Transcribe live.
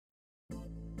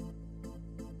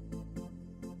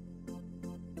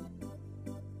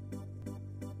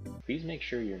please make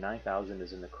sure your 9000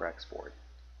 is in the correct sport.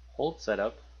 Hold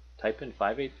setup, type in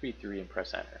 5833 and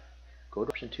press enter. Go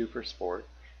to option 2 for sport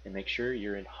and make sure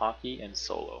you're in hockey and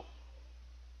solo.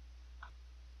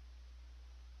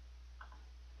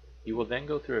 You will then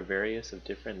go through a various of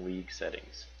different league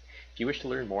settings. If you wish to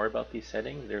learn more about these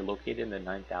settings, they're located in the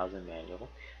 9000 manual,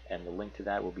 and the link to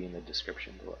that will be in the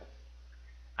description below.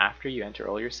 After you enter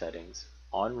all your settings,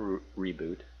 on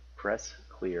reboot, press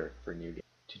clear for new game.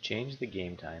 To change the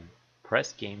game time,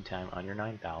 press game time on your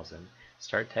 9000,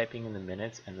 start typing in the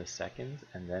minutes and the seconds,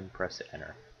 and then press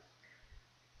enter.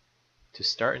 To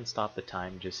start and stop the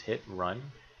time, just hit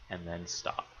run and then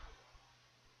stop.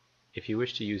 If you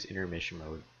wish to use intermission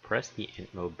mode, press the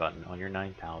int mode button on your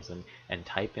 9000 and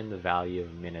type in the value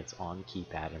of minutes on the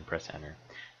keypad and press enter.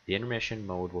 The intermission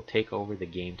mode will take over the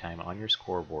game time on your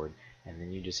scoreboard, and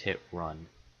then you just hit run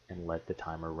and let the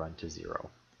timer run to 0.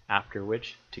 After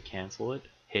which, to cancel it,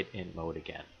 hit int mode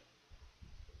again.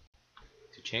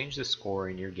 To change the score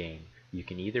in your game, you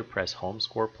can either press home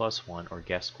score +1 or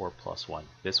guest score +1.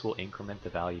 This will increment the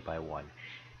value by 1.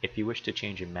 If you wish to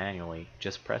change it manually,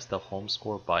 just press the home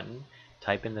score button,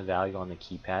 type in the value on the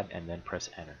keypad, and then press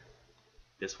enter.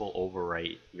 This will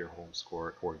overwrite your home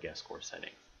score or guest score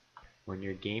settings. When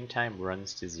your game time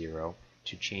runs to 0,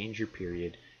 to change your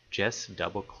period, just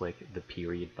double click the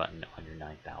period button on your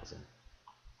 9000.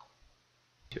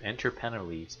 To enter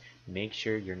penalties, make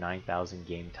sure your 9000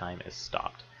 game time is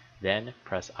stopped. Then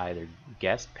press either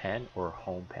guest pen or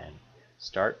home pen.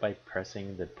 Start by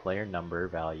pressing the player number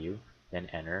value, then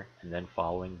enter, and then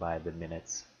following by the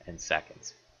minutes and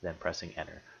seconds, then pressing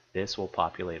enter. This will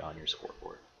populate on your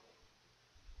scoreboard.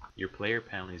 Your player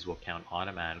penalties will count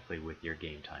automatically with your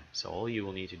game time, so all you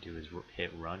will need to do is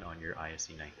hit run on your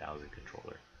ISC 9000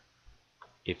 controller.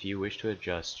 If you wish to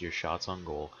adjust your shots on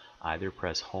goal, either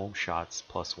press home shots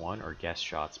 +1 or guest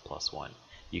shots +1.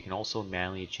 You can also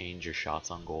manually change your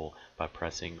shots on goal by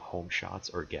pressing home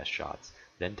shots or guest shots,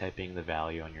 then typing the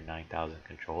value on your 9000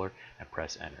 controller and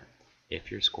press enter. If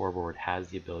your scoreboard has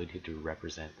the ability to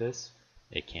represent this,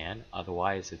 it can,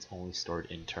 otherwise it's only stored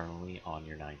internally on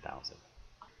your 9000.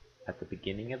 At the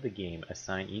beginning of the game,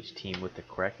 assign each team with the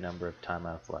correct number of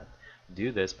timeouts left.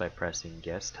 Do this by pressing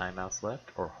guest timeouts left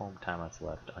or home timeouts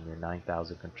left on your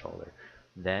 9000 controller.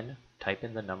 Then type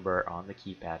in the number on the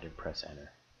keypad and press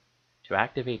enter. To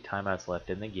activate timeouts left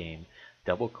in the game,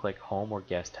 double click home or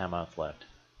guest timeouts left.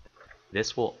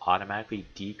 This will automatically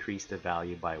decrease the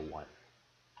value by 1.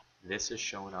 This is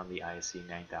shown on the ISC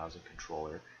 9000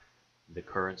 controller. The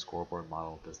current scoreboard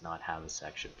model does not have a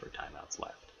section for timeouts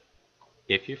left.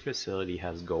 If your facility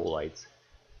has goal lights,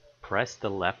 press the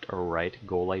left or right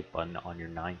goal light button on your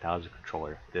 9000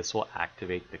 controller. This will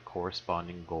activate the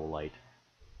corresponding goal light.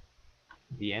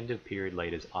 The end of period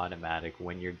light is automatic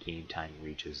when your game time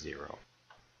reaches 0.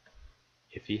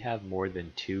 If you have more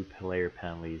than 2 player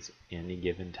penalties in a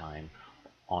given time,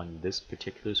 on this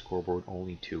particular scoreboard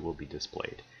only 2 will be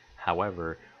displayed.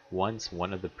 However, once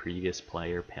one of the previous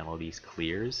player penalties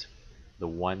clears, the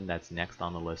one that's next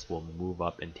on the list will move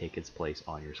up and take its place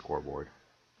on your scoreboard.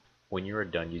 When you are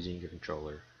done using your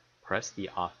controller, press the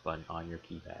off button on your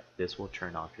keypad. This will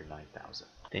turn off your 9000.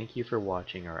 Thank you for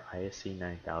watching our ISC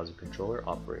 9000 controller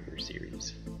operator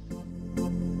series.